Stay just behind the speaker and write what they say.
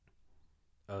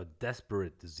A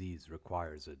desperate disease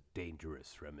requires a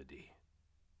dangerous remedy.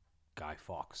 Guy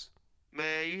Fawkes.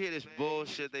 Man, you hear this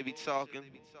bullshit they be talking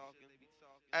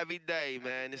every day,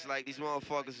 man. It's like these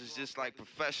motherfuckers is just like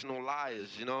professional liars.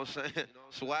 You know what I'm saying?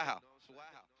 It's wow.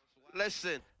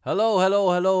 Listen, Hello,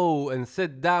 hello, hello, and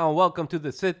sit down. Welcome to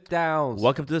the sit downs.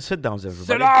 Welcome to the sit downs, everybody.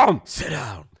 Sit down. Sit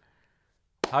down.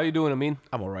 How you doing, Amin?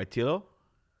 I'm all right, Tilo.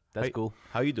 That's How- cool.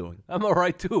 How you doing? I'm all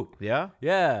right too. Yeah?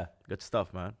 Yeah, Good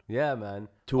stuff, man. yeah, man.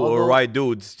 Two Although- all right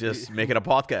dudes just making a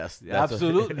podcast. That's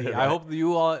Absolutely. I Right. hope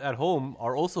you all at home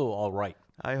are also all right.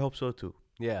 I hope so too.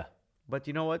 Yeah, But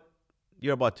you know what?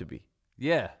 You're about to be.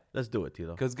 yeah. Let's do it,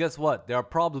 Tilo. Because guess what? There are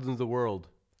problems in the world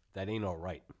that ain't all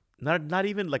right. Not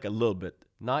even like a little bit.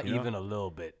 Not You know? even a little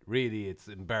bit. Really, it's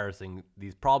embarrassing.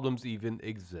 These problems even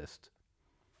exist.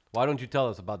 Why don't you tell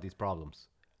us about these problems?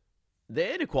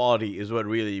 The inequality is what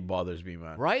really bothers me,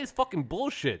 man. Right? It's fucking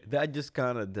bullshit. That just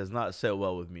kind of does not sit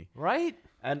well with me. Right?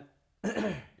 And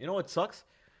you know what sucks?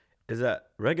 Is that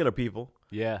regular people,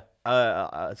 Yeah.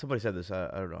 somebody said this, I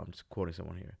don't know, I'm just quoting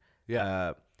someone here.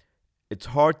 Yeah. It's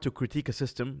hard to critique a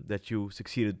system that you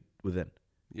succeeded within.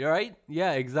 You're right?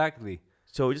 Yeah, exactly.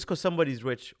 So just because somebody's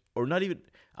rich, or not even,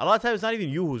 a lot of times it's not even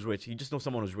you who's rich, you just know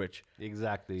someone who's rich.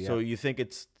 Exactly. Yeah. So you think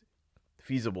it's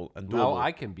feasible and doable. now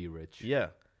I can be rich. Yeah,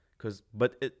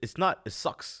 but it's not, it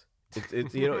sucks.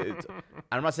 It's you know,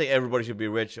 I'm not saying everybody should be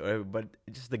rich, but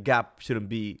just the gap shouldn't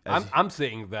be as I'm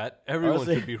saying that everyone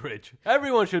Honestly- should be rich.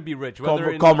 Everyone should be rich,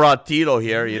 whether Comrade Tito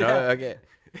here, you know, Yeah. okay.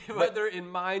 whether in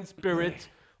mind, spirit,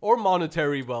 or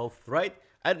monetary wealth. Right?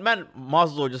 And man,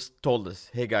 Maslow just told us,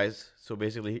 hey guys, so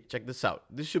basically, check this out.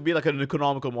 This should be like an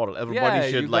economical model. Everybody Yeah,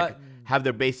 should you like got- have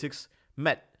their basics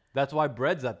met. That's why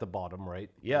bread's at the bottom, right?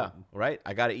 Yeah, right?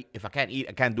 I gotta eat. If I can't eat,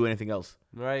 I can't do anything else.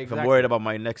 Right. If Exactly. I'm worried about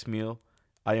my next meal,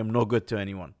 I am no good to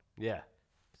anyone. Yeah.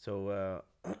 So,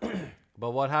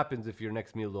 But what happens if your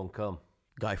next meal don't come?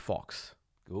 Guy Fawkes,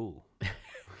 Ooh.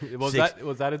 was Six-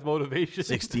 that his motivation?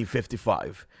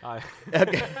 1655. I-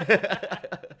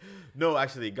 No,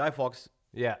 actually, Guy Fawkes.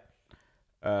 yeah.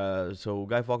 So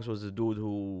Guy Fawkes was the dude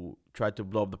who tried to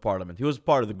blow up the parliament. He was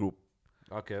part of the group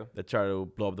Okay. that tried to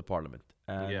blow up the parliament,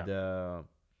 and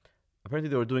apparently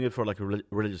they were doing it for like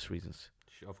religious reasons.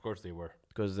 Of course they were.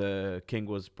 Because the king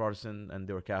was Protestant and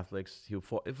they were Catholics. He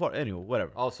fought anyway,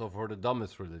 whatever. Also for the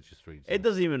dumbest religious reasons. It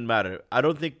doesn't even matter. I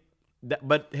don't think that.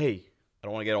 But hey, I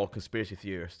don't want to get all conspiracy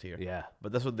theorists here. Yeah.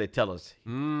 But that's what they tell us.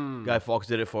 Mm. Guy Fawkes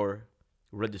did it for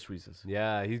religious reasons.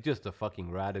 Yeah, he's just a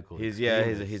fucking radical. He's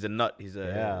extremist. a nut. He's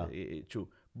a Yeah. true.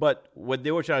 But what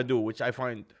they were trying to do, which I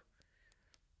find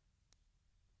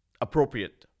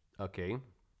appropriate, Okay.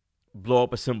 blow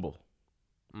up a symbol.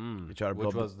 Mm. They try to blow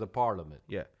Which up, was the parliament.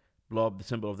 yeah, blow up the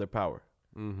symbol of their power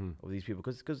Mm-hmm. of these people.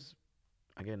 Because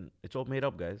again, it's all made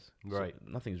up, guys. So Right.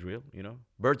 nothing's real. You know,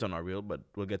 birds are not real, but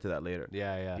we'll get to that later.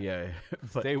 Yeah, yeah. Yeah.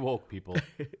 but Stay woke, people.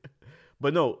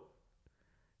 but no.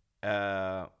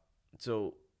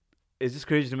 So it's just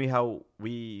crazy to me how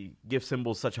we give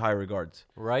symbols such high regards.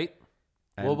 Right?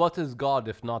 And, Well, what is God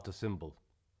if not a symbol?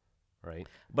 Right?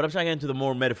 But I'm trying to get into the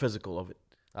more metaphysical of it.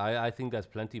 I think that's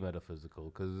plenty metaphysical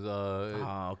because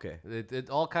Okay. it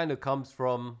all kind of comes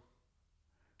from.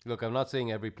 Look, I'm not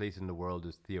saying every place in the world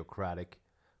is theocratic,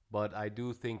 but I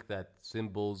do think that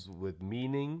symbols with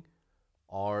meaning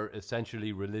are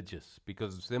essentially religious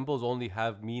because symbols only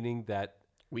have meaning that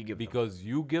We give them. because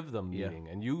you give them Yeah. meaning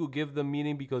and you give them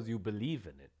meaning because you believe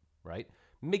in it, right?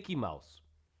 Mickey Mouse,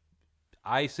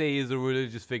 I say, is a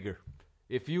religious figure.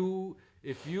 If you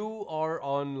are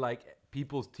on like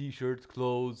people's t-shirts,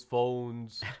 clothes,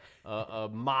 phones,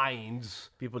 minds,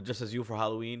 People just as you for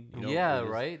Halloween. You know, yeah, it is-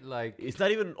 right? Like It's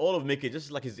not even all of Mickey, just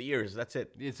like his ears. That's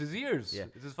it. it's his ears. Yeah.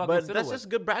 It's his fucking But silhouette. that's just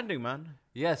good branding, man.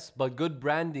 Yes, but good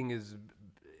branding is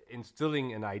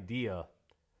instilling an idea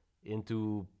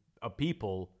into a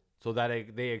people so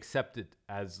that they accept it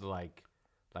as like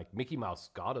Mickey Mouse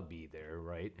gotta be there,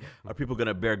 right? Are people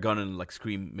gonna bear gun and like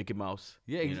scream Mickey Mouse?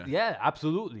 Yeah, You know? yeah,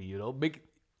 absolutely. You know,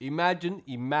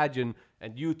 imagine,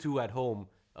 and you two at home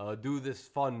do this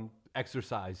fun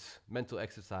exercise, mental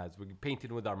exercise. We're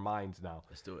painting with our minds now.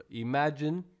 Let's do it.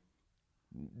 Imagine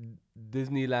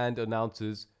Disneyland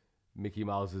announces Mickey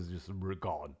Mouse is just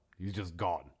gone. He's just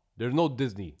gone. There's no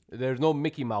Disney. There's no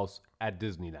Mickey Mouse at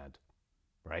Disneyland,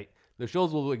 right? The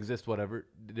shows will exist, whatever.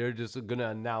 They're just gonna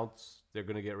announce they're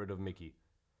gonna get rid of Mickey.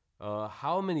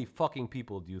 How many fucking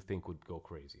people do you think would go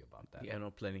crazy about that? Yeah,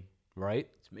 no, plenty. Right?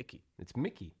 It's Mickey. It's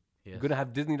Mickey. Yes. You're gonna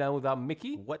have Disneyland without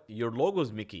Mickey? What? Your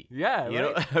logo's Mickey. Yeah, You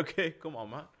know? right. Okay, come on,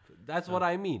 man. That's what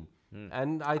I mean.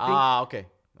 And I think Okay.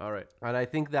 All right. and I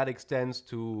think that extends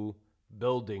to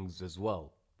buildings as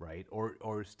well, right?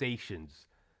 Or stations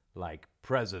like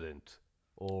president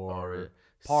or Or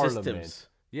parliament. systems.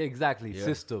 Yeah, exactly. Yeah.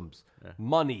 Systems, Yeah.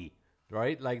 money,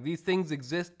 right? Like these things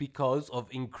exist because of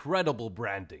incredible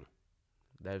branding.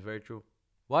 That is very true.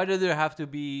 Why do there have to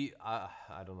be,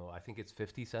 I don't know, I think it's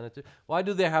 50 senators? Why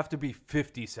do there have to be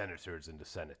 50 senators in the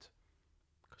Senate?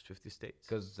 Because 50 states.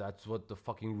 Because that's what the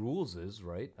fucking rules is,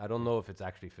 right? I don't know if it's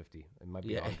actually 50. It might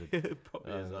be 100. it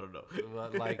probably is. I don't know.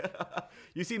 But like,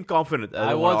 You seem confident.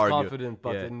 I don't was wanna argue. confident,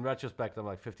 but Yeah. in retrospect, I'm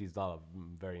like 50 is not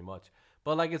very much.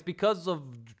 But like, it's because of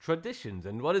traditions.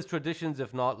 And what is traditions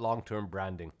if not long-term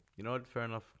branding? You know what? Fair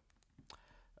enough.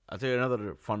 I'll tell you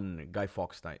another fun Guy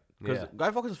Fawkes night. Because Yeah. Guy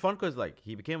Fawkes is fun because like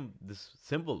he became this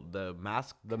symbol, the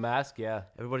mask. The mask, yeah.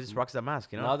 Everybody just rocks that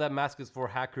mask, you know. Now that mask is for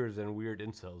hackers and weird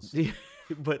incels.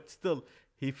 But still,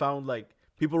 he found like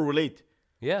people relate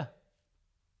Yeah.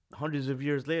 hundreds of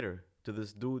years later to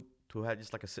this dude who had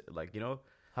just like like, you know.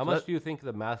 How So much that- do you think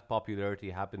the mask popularity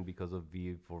happened because of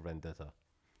V for Vendetta?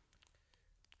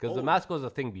 Because the Oh. mask was a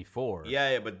thing before.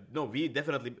 Yeah, but no, V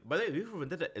definitely. By the way, V for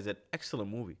Vendetta is an excellent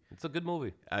movie. It's a good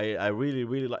movie. I really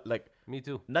really like Me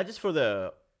too. not just for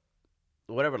the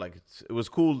whatever, like it was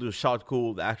cool, it was shot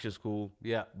cool, the action's cool,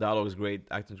 Yeah. dialogue is great,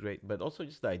 acting's great, but also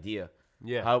just the idea.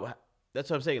 Yeah. How that's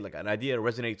what I'm saying. Like an idea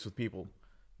resonates with people.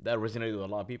 That resonated with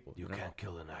a lot of people. you know? can't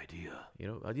kill an idea. You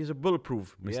know, ideas are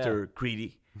bulletproof, Yeah. Mr.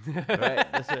 Creedy. Right?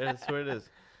 That's what it is.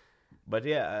 But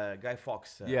yeah, Guy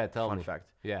Fawkes. Yeah, tell fun me. fact.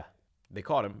 Yeah. They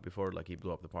caught him before, like he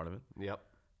blew up the parliament. Yep.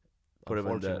 Put him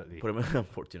in Unfortunately.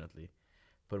 unfortunately,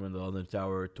 put him in the London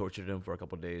Tower, tortured him for a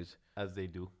couple of days As they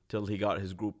do. till he got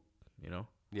his group. You know,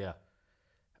 Yeah.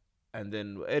 and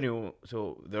then anyway,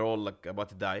 so they're all like about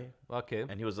to die, Okay.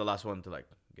 and he was the last one to like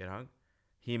get hung.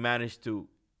 He managed to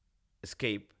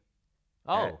escape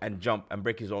Oh. and jump and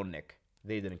break his own neck.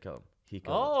 They didn't kill him. He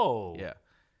killed Oh. him. Yeah.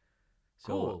 So,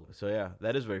 Cool. So yeah,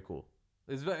 that is very cool.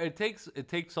 It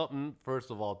takes something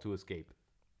first of all to escape.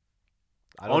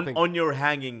 I don't think. On your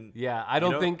hanging. Yeah, I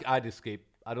don't know? think I'd escape.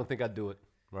 I don't think I'd do it.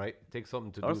 Right? It takes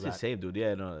something to Honestly, do that. same dude.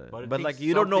 Yeah, no. But it But like takes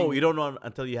you don't know. something- You don't know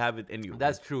until you have it in you.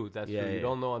 That's true. That's Yeah, true. You yeah.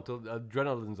 don't know until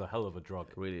adrenaline's a hell of a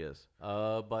drug. It really is.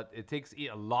 But it takes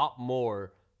a lot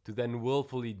more to then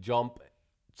willfully jump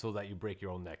so that you break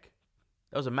your own neck.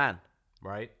 That was a man.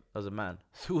 Right? That was a man.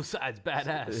 Suicide's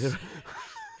badass.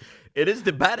 It is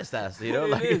the baddest ass, you know.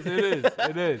 Like It is.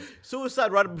 It is.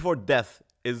 suicide right before death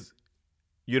is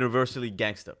universally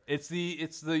gangster. It's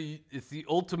the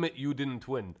ultimate you didn't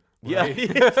win. Yeah,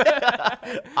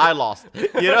 Right? I lost.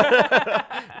 You know,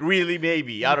 really,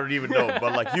 maybe I don't even know,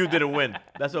 but like you didn't win.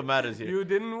 That's what matters here. You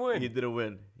didn't win. You didn't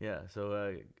win. Yeah.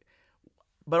 So,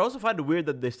 but I also find it weird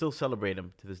that they still celebrate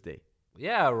him to this day.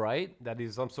 Yeah, right. That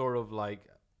is some sort of like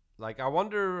I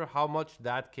wonder how much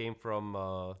that came from.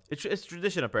 It's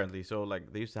tradition apparently. So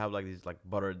like they used to have like these like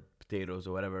buttered potatoes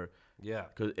or whatever, Yeah.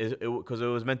 because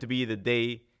it was meant to be the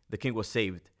day the king was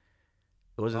saved.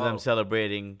 It wasn't Oh. them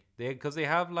celebrating. Because they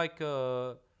have like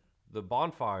the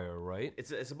bonfire, right?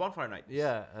 It's a bonfire night.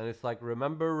 Yeah, and it's like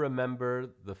remember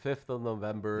the 5th of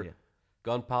November, Yeah.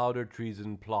 gunpowder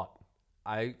treason plot.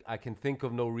 I can think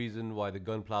of no reason why the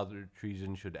gunpowder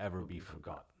treason should ever be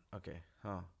forgotten. Okay.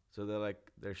 Huh. So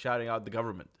they're shouting out the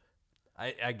government.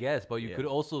 I guess, but you Yeah. could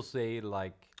also say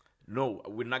like No,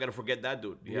 we're not gonna forget that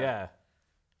dude. yeah,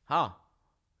 Huh.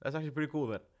 That's actually pretty cool,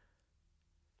 man.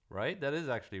 right? That is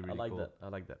actually really I like cool. that. I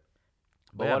like that.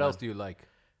 But yeah, what man. else do you like?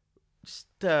 Just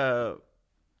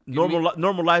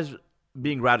normalize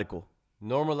being radical.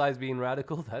 Normalize being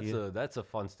radical. Yeah. That's a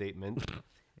fun statement.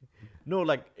 No,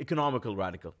 like economical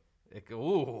radical.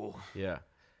 Ooh, Yeah.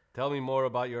 tell me more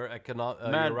about your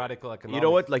Man, your radical economics. You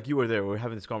know what? Like you were there. We were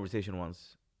having this conversation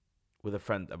once with a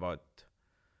friend about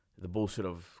the bullshit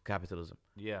of capitalism.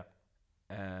 Yeah,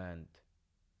 And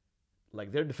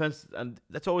like their defense, and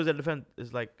that's always their defense,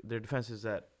 is like their defense is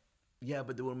that, yeah,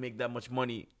 but they won't make that much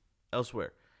money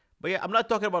elsewhere. But yeah, I'm not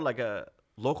talking about like a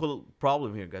local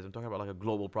problem here, guys. I'm talking about like a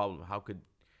global problem. How could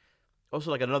also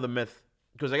like another myth,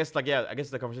 because I guess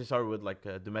the conversation started with like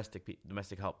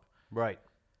domestic help. right.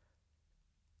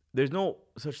 There's no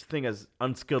such thing as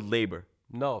unskilled labor.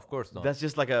 No, of course not. That's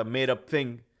just like a made up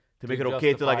thing to make To it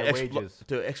okay to like justify wages.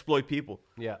 to exploit people,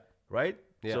 yeah, right?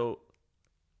 Yeah. So,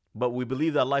 but we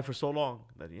believe that lie for so long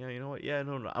that you know what? Yeah,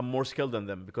 no, I'm more skilled than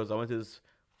them because I went to this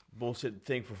bullshit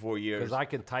thing for 4 years. because I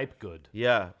can type good.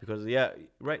 Yeah, because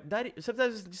right. Daddy,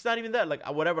 sometimes it's not even that. Like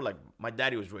whatever. Like my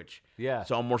daddy was rich, Yeah,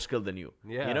 so I'm more skilled than you.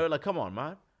 Yeah. You know, like come on,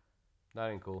 man. that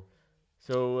ain't cool.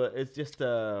 So it's just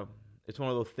it's one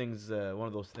of those things. One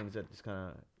of those things that just kind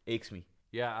of aches me.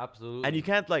 Yeah, absolutely. And you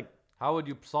can't like. How would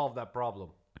you solve that problem?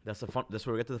 That's the fun. That's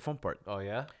where we get to the fun part. Oh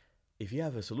yeah, If you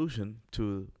have a solution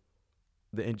to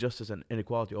the injustice and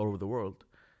inequality all over the world,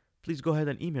 please go ahead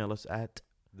and email us at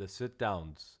The sit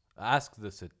downs. Ask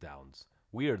the sit downs.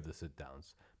 We are the sit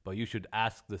downs. But you should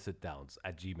ask the sit downs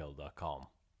at gmail.com.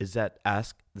 Is that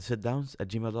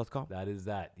askthesitdowns@gmail.com? That is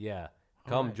that. Yeah.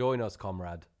 Come right. join us,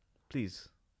 comrade. Please.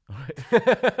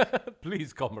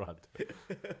 Please, comrade.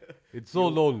 It's so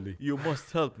lonely. You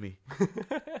must help me.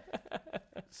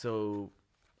 So,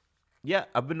 yeah,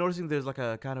 I've been noticing there's like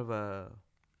a kind of a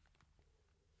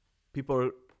people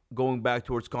are going back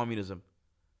towards communism.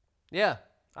 Yeah.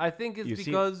 I think it's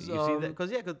because you see that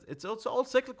because it's also all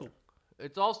cyclical.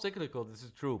 it's all cyclical. This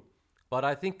is true, but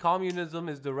I think communism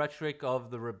is the rhetoric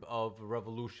of of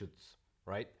revolutions,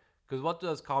 right? Because what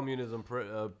does communism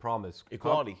promise?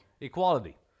 Equality.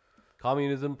 Equality.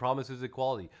 Communism promises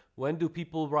equality. When do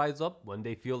people rise up? When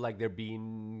they feel like they're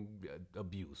being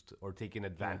abused or taken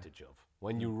advantage of.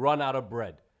 When you run out of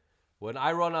bread. When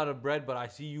I run out of bread, but I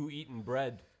see you eating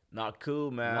bread. Not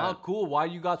cool, man. Not cool. Why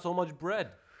you got so much bread?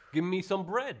 Give me some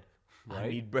bread. I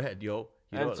need bread, yo.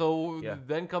 You know, And so yeah.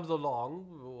 then comes along,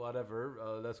 whatever,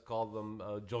 let's call them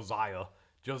Josiah.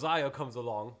 Josiah comes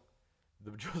along.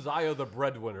 Josiah, the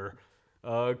breadwinner,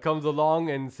 comes along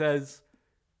and says,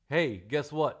 hey,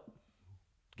 guess what?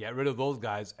 Get rid of those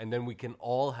guys, and then we can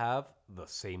all have the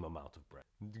same amount of bread.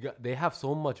 They have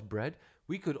so much bread,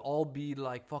 we could all be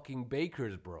like fucking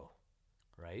bakers, bro.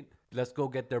 Right? Let's go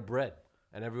get their bread.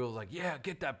 And everyone's like, yeah,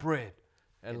 get that bread.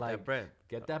 And Get that bread.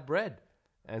 Get that bread.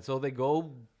 And so they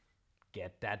go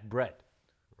get that bread,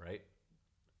 right?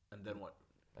 And then what?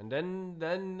 And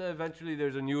then eventually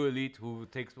there's a new elite who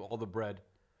takes all the bread.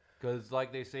 Because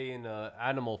like they say in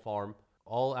Animal Farm,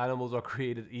 all animals are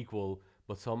created equal,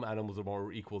 but some animals are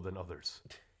more equal than others.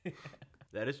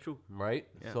 That is true. Right?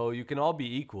 Yeah. So you can all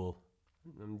be equal.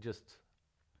 I'm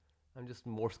just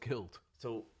more skilled.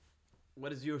 So,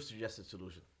 what is your suggested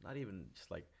solution? Not even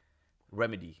just like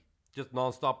remedy. Just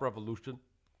non-stop revolution.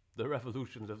 The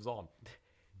revolution lives on.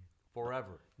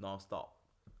 Forever. Non-stop.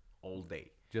 All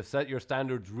day. Just set your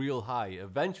standards real high.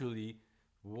 Eventually,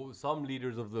 some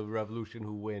leaders of the revolution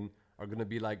who win are going to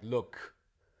be like, look,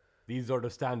 these are the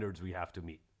standards we have to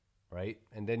meet, right?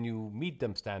 And then you meet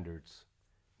them standards.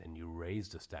 Then you raise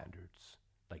the standards.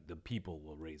 Like the people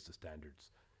will raise the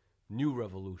standards. New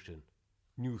revolution,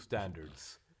 new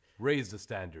standards. Raise the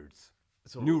standards.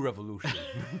 So- New revolution.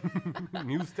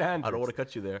 New standards. I don't want to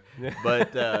cut you there,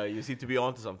 but you seem to be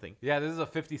onto something. Yeah, this is a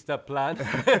 50-step plan.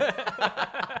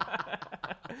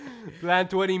 Plan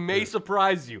 20 may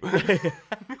surprise you.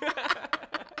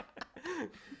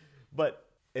 But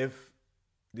do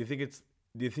you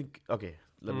think, okay,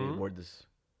 let me word this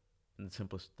in the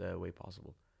simplest way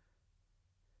possible.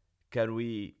 Can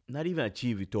we not even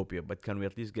achieve utopia, but can we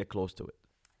at least get close to it?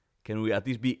 Can we at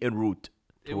least be en route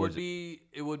towards it?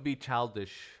 It would be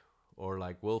childish or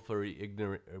like willfully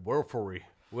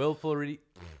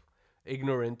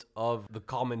ignorant of the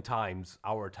common times,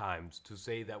 our times, to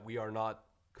say that we are not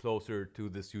closer to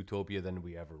this utopia than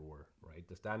we ever were, right?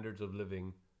 The standards of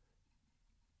living,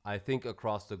 I think,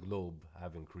 across the globe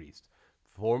have increased.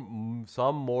 For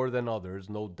some more than others,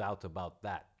 no doubt about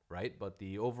that, right? But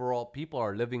the overall people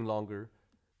are living longer.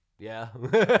 Yeah,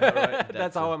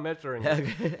 that's how I'm measuring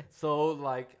it. So,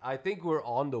 like, I think we're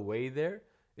on the way there.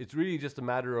 It's really just a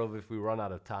matter of if we run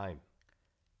out of time.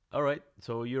 All right,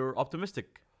 so you're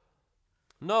optimistic.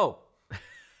 No,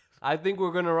 I think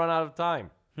we're gonna run out of time.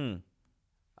 Hmm.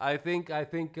 I think I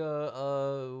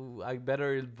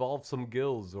better evolve some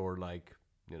gills or like,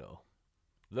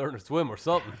 learn to swim or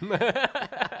something.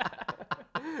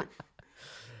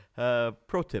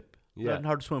 Pro tip. Yeah. Learn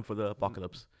how to swim for the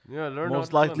apocalypse. Yeah, learn.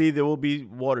 Most likely there will be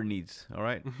water needs. All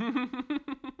right.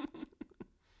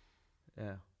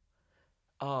 Yeah.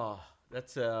 Oh,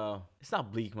 that's it's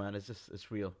not bleak, man.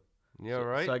 It's real. Yeah, So-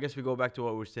 right. So I guess we go back to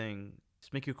what we're saying.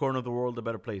 Just make your corner of the world a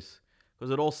better place.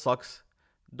 Because it all sucks.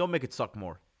 Don't make it suck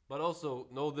more. But also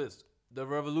know this: the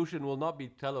revolution will not be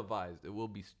televised. It will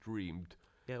be streamed.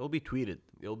 Yeah, it will be tweeted.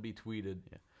 It'll be tweeted.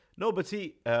 Yeah. No, but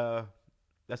see,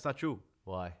 that's not true.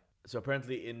 Why? So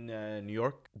apparently in New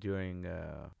York during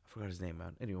I forgot his name,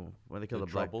 man. Anyway, when they killed The a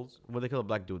black Troubles? when they killed a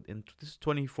black dude this is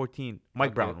 2014. Mike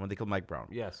Okay. Brown, when they killed Mike Brown.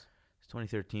 Yes. It's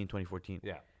 2013, 2014.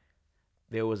 Yeah.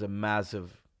 There was a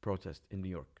massive protest in New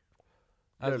York.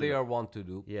 As they Literally. are wont to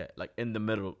do. Yeah, like in the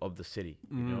middle of the city.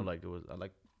 You know, like there was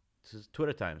this is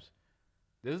Twitter times.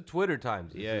 This is Twitter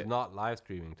times. This Yeah. is not live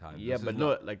streaming time. Yeah, This is but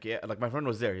not- no, like my friend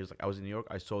was there. He was like, I was in New York.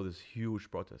 I saw this huge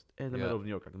protest in the Yeah. middle of New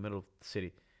York, like the middle of the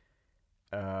city.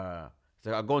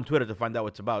 So I go on Twitter to find out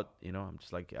what's about. I'm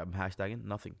just like I'm hashtagging.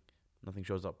 Nothing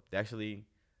shows up.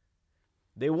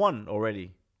 They won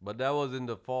already. But that was in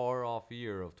the far off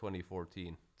year of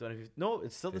 2014. 2015. No,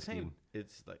 it's still the 15. same.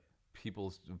 It's like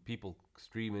People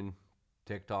streaming,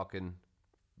 TikToking,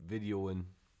 videoing.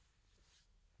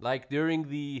 Like during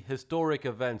the historic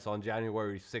events on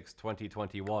January 6th,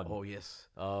 2021. Oh yes.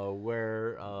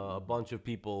 Where a bunch of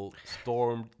people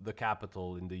stormed the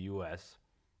Capitol in the U.S.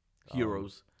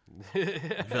 Heroes,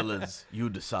 villains, you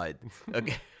decide.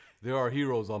 Okay. There are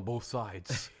heroes on both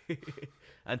sides.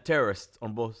 And terrorists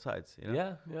on both sides. You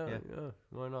know? Yeah.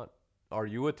 Why not? Are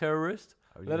you a terrorist?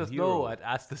 Are Let you a us know hero? at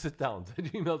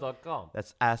askthesitdowns@gmail.com.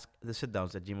 That's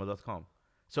askthesitdowns@gmail.com.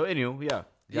 So anyway,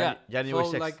 Yeah. January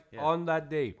so 6th. like yeah. on that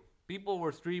day, people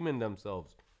were streaming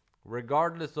themselves,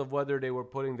 regardless of whether they were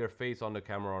putting their face on the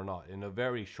camera or not, in a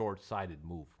very short-sighted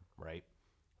move, right?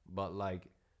 But like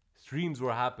streams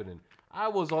were happening. I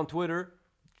was on Twitter,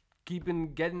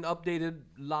 getting updated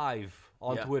live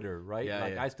on Yeah. Twitter, right? Yeah,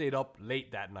 like yeah. I stayed up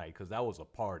late that night because that was a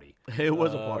party. It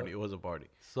was a party. It was a party.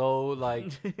 So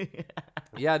like,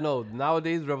 yeah, no.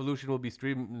 Nowadays, Revolution will be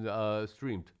streamed.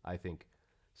 I think.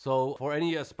 So for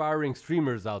any aspiring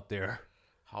streamers out there,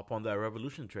 Hop on that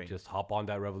revolution train. just hop on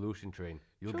that Revolution train.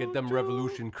 You'll get them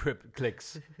Revolution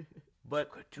clicks. But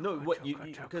no, what you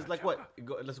because like what?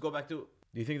 Let's go back to.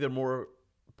 Do you think they're more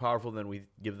powerful than we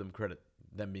give them credit?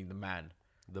 Them being the man.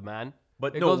 The man.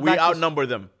 But It no, goes we back to outnumber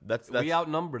them. That's we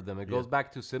outnumber them. It Yeah. goes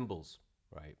back to symbols,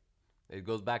 right? It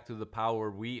goes back to the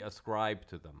power we ascribe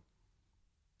to them.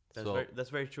 that's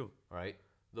very true. Right?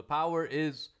 The power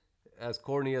is, as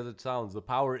corny as it sounds, the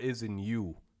power is in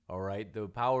you. All right? The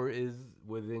power is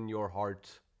within your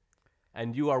heart,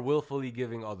 and you are willfully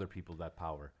giving other people that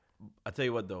power. I tell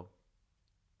you what though.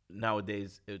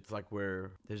 Nowadays, it's like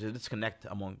there's a disconnect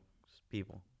among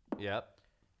people. Yeah.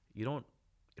 You don't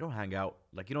hang out,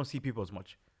 like you don't see people as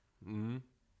much. hmm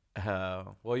Uh,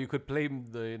 Well, you could blame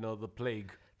the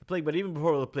plague. the plague, but even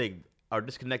before the plague, our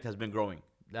disconnect has been growing,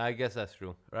 I guess that's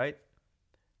true. right?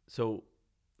 So,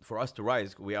 for us to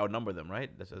rise, we outnumber them, right?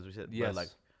 That's as we said. Yes. But like,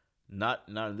 not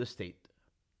in this state.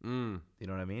 Mm. You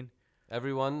know what I mean?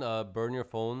 Everyone, burn your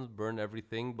phones, burn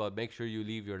everything, but make sure you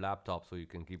leave your laptop so you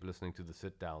can keep listening to the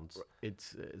sit downs.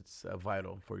 It's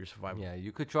vital for your survival. Yeah,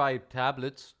 you could try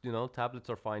tablets. Tablets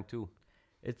are fine too.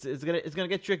 It's gonna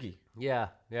get tricky. Yeah.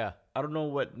 I don't know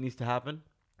what needs to happen.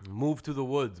 Move to the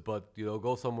woods, but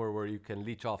go somewhere where you can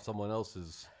leech off someone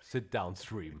else's sit down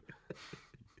stream.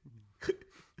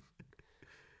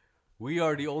 We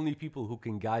are the only people who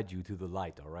can guide you to the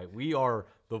light, all right? We are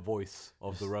the voice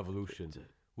of the revolution.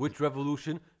 Which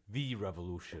revolution? The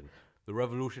revolution. The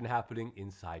revolution happening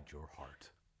inside your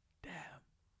heart. Damn.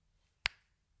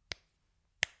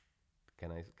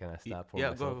 Can I snap for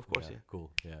Yeah, myself? go, of course, yeah.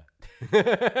 Cool, yeah.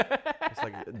 It's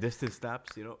like distant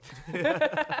snaps,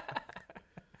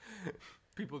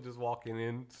 People just walking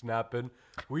in, snapping.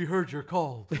 We heard your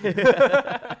call.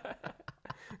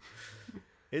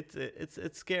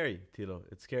 It's scary, Tilo.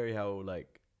 It's scary how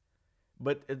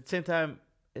but at the same time,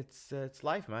 it's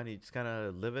life, man. You just kind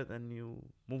of live it and you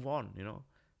move on.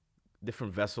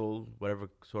 Different vessel, whatever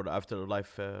sort of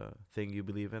afterlife thing you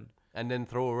believe in. And then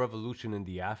throw a revolution in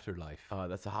the afterlife.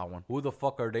 That's a hot one. Who the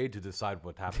fuck are they to decide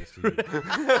what happens to you?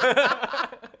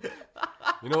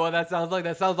 You know what that sounds like?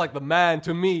 That sounds like the man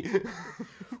to me.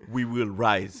 We will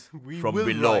rise We from will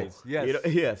below. rise,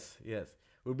 yes. Yes.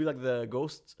 We'll be like the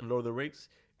ghosts in Lord of the Rings.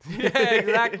 Yeah,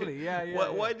 exactly. Yeah.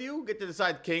 Why do you get to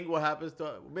decide, King, what happens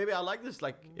to... Maybe I like this,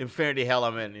 infinity hell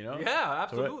I'm in, Yeah,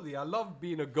 absolutely. I love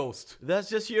being a ghost. That's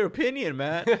just your opinion,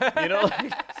 man.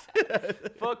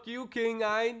 Fuck you, King.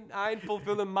 I ain't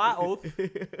fulfilling my oath.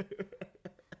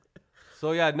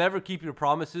 So yeah, never keep your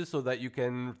promises so that you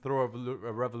can throw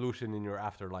a revolution in your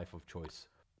afterlife of choice.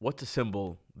 What's a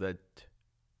symbol that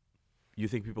you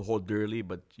think people hold dearly,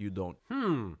 but you don't?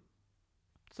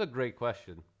 It's a great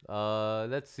question.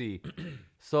 Let's see.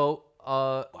 So,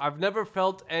 I've never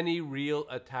felt any real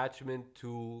attachment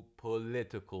to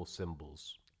political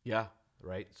symbols, Yeah.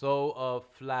 right? So,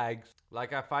 flags,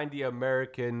 like I find the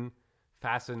American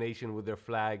fascination with their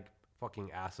flag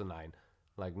fucking asinine.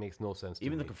 Like, makes no sense to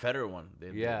Even me. the Confederate one.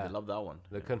 They love that one.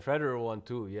 The Confederate one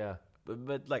too, yeah.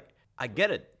 But I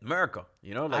get it. America,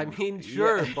 I mean,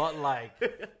 sure, yeah. but like...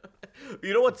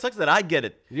 You know what sucks? That I get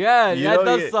it. Yeah, You that know,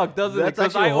 does yeah, suck, doesn't it? that's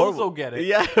Because actually I horrible. also get it.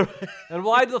 Yeah. And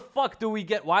why the fuck do we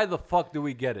get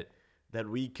it? That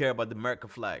we care about the American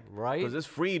flag. Right? Because it's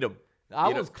freedom. I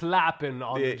You know, was clapping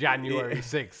on Yeah, January yeah.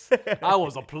 6th. I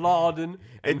was applauding.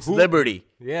 And it's hooping. liberty.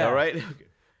 Yeah. All right?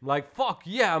 Like, fuck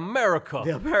yeah, America.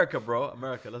 The America, bro.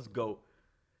 America, let's go.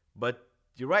 But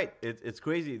you're right. It's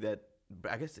crazy that...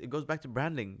 I guess it goes back to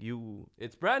branding.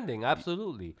 It's branding,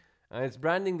 absolutely. And it's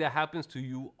branding that happens to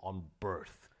you on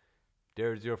birth.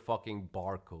 There's your fucking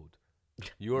barcode.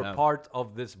 You're Yeah. part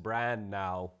of this brand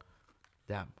now.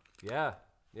 Damn. Yeah.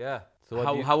 So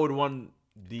what do you- How would one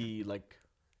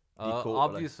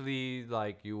Obviously,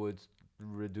 like you would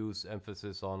reduce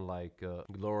emphasis on like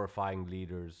glorifying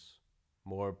leaders,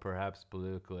 more perhaps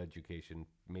political education,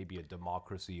 maybe a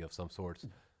democracy of some sort.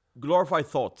 glorify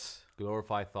thoughts.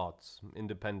 Glorify thoughts,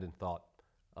 independent thought,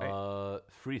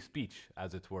 free speech,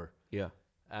 as it were, Yeah.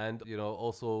 and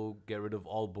also get rid of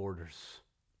all borders.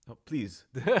 Oh, please.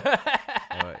 All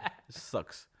right. This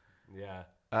sucks. Yeah.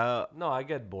 Uh, No, I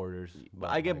get borders, but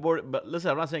I get like, bored. But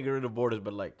listen, I'm not saying get rid of borders,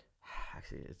 but like,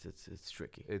 actually, it's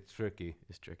tricky. It's tricky.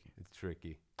 It's tricky. It's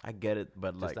tricky. I get it,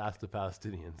 but Just like, ask the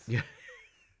Palestinians. Yeah.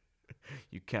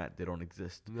 you can't. They don't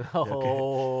exist.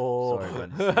 No. Sorry,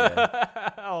 man. Yeah.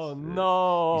 Oh no.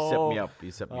 You set me up.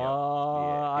 You set me up.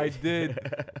 Yeah. I did.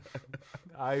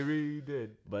 I really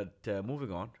did. But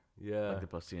moving on, Yeah. like the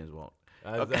Palestinians won't.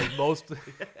 As most,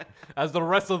 as the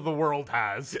rest of the world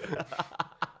has.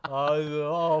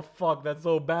 Oh fuck, that's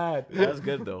so bad. That's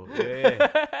good though. Yeah.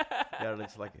 Yeah,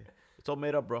 it's like it's all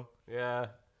made up, bro. Yeah.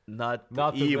 Not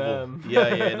Not to evil. them.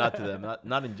 Yeah, not to them.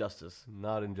 Not injustice.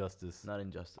 Not injustice. Not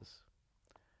injustice.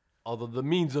 Although the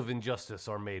means of injustice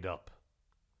are made up.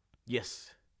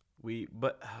 Yes,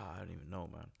 but I don't even know,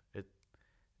 man.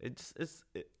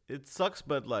 It sucks,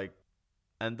 but like,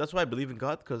 and that's why I believe in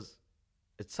God, because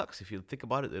it sucks if you think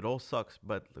about it. It all sucks,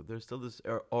 but like, there's still this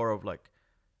aura of like,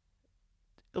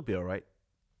 it'll be all right.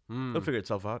 Hmm. It'll figure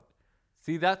itself out.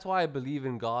 See, that's why I believe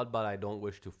in God, but I don't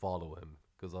wish to follow him.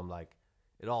 Because I'm like,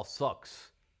 it all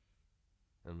sucks.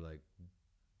 I'm like,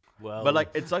 well. But like,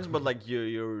 it sucks, but like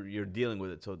you're dealing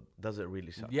with it, so does it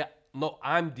really suck? Yeah, no,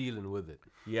 I'm dealing with it.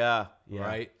 Yeah.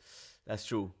 Right? That's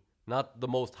true. Not the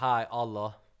Most High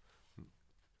Allah.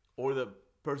 Or the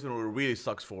person who it really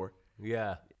sucks for.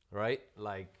 Yeah, right?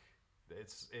 Like,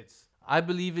 it's. I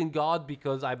believe in God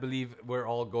because I believe we're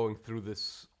all going through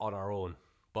this on our own,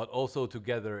 but also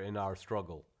together in our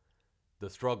struggle. The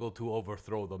struggle to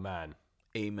overthrow the man.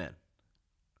 Amen.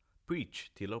 Preach,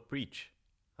 Tilo, preach.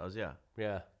 How's yeah?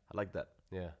 Yeah, I like that.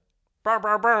 yeah. Bow,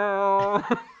 bow, bow.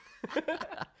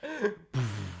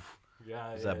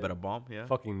 Yeah, Is that better bomb? Yeah.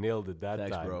 Fucking nailed it that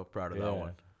Thanks, time. bro. Proud of that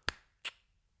one.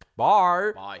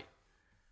 Bar. Bye.